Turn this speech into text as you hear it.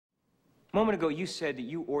A moment ago, you said that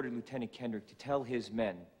you ordered Lieutenant Kendrick to tell his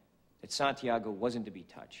men that Santiago wasn't to be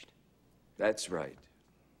touched. That's right.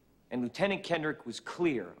 And Lieutenant Kendrick was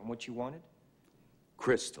clear on what you wanted?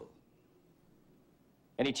 Crystal.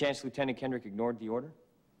 Any chance Lieutenant Kendrick ignored the order?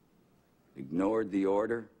 Ignored the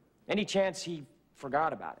order? Any chance he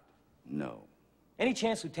forgot about it? No. Any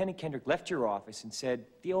chance Lieutenant Kendrick left your office and said,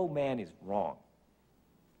 the old man is wrong?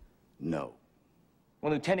 No.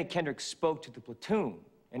 When Lieutenant Kendrick spoke to the platoon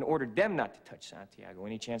and ordered them not to touch Santiago,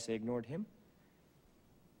 any chance they ignored him?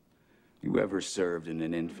 You ever served in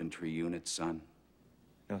an infantry unit, son?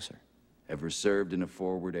 No, sir. Ever served in a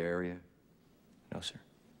forward area? No, sir.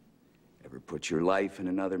 Ever put your life in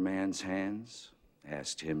another man's hands?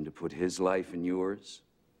 Asked him to put his life in yours?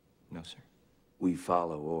 No, sir. We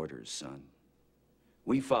follow orders, son.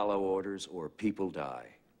 We follow orders or people die.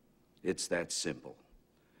 It's that simple.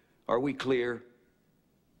 Are we clear?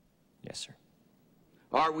 Yes, sir.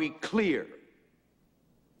 Are we clear?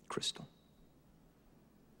 Crystal.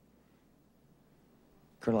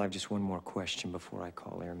 Colonel, I have just one more question before I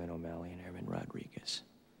call Airman O'Malley and Airman Rodriguez.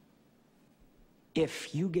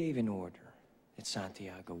 If you gave an order that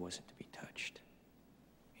Santiago wasn't to be touched,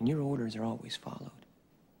 and your orders are always followed,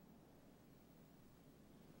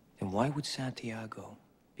 then why would Santiago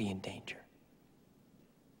be in danger?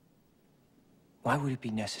 Why would it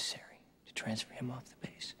be necessary to transfer him off the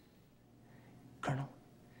base? Colonel,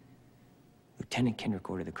 Lieutenant Kendrick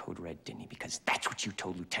ordered the code red, didn't he? Because that's what you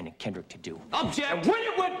told Lieutenant Kendrick to do. Object! And when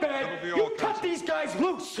it went bad, you cut these guys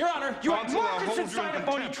loose! Your Honor, you had markers inside a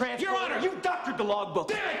phony transport. Your Honor, you doctored the logbook.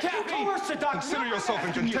 Damn it, Captain! You coerced the doctor. Consider yourself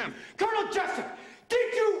in contempt. Colonel Jessup,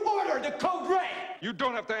 did you order the code red? You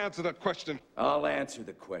don't have to answer that question. I'll answer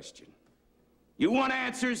the question. You want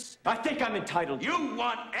answers? I think I'm entitled. You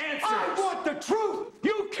want answers? I want the truth!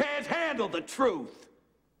 You can't handle the truth!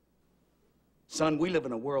 Son, we live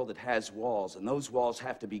in a world that has walls, and those walls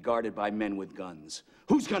have to be guarded by men with guns.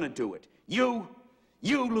 Who's gonna do it? You?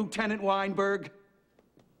 You, Lieutenant Weinberg?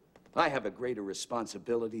 I have a greater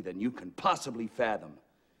responsibility than you can possibly fathom.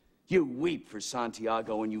 You weep for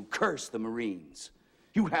Santiago and you curse the Marines.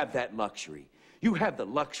 You have that luxury. You have the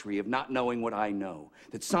luxury of not knowing what I know,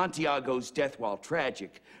 that Santiago's death, while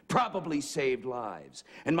tragic, probably saved lives,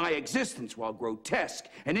 and my existence, while grotesque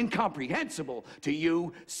and incomprehensible to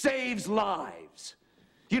you, saves lives.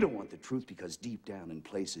 You don't want the truth because deep down in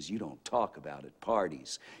places you don't talk about at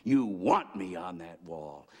parties, you want me on that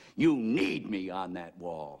wall. You need me on that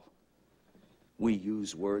wall. We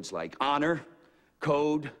use words like honor,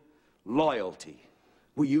 code, loyalty.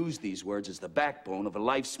 We use these words as the backbone of a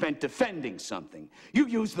life spent defending something. You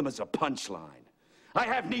use them as a punchline. I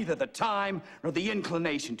have neither the time nor the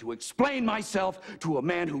inclination to explain myself to a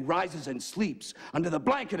man who rises and sleeps under the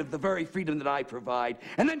blanket of the very freedom that I provide,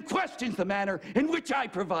 and then questions the manner in which I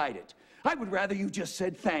provide it. I would rather you just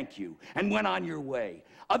said thank you and went on your way.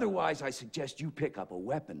 Otherwise, I suggest you pick up a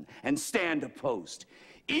weapon and stand a post.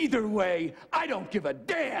 Either way, I don't give a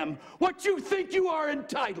damn what you think you are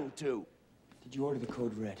entitled to. Did you order the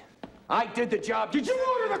code red? I did the job. Did you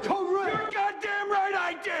order the code red? You're goddamn right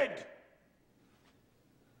I did!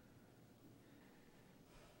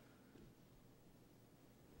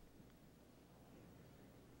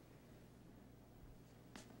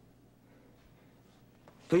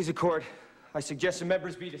 Please, the court, I suggest the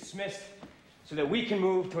members be dismissed so that we can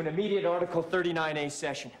move to an immediate Article 39A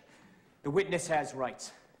session. The witness has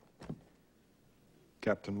rights.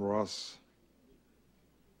 Captain Ross.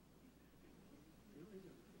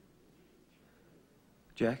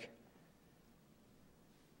 Jack?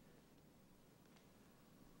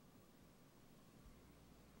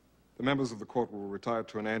 The members of the court will retire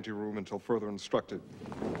to an anteroom until further instructed.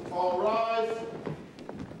 All rise.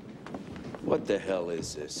 What the hell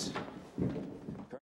is this?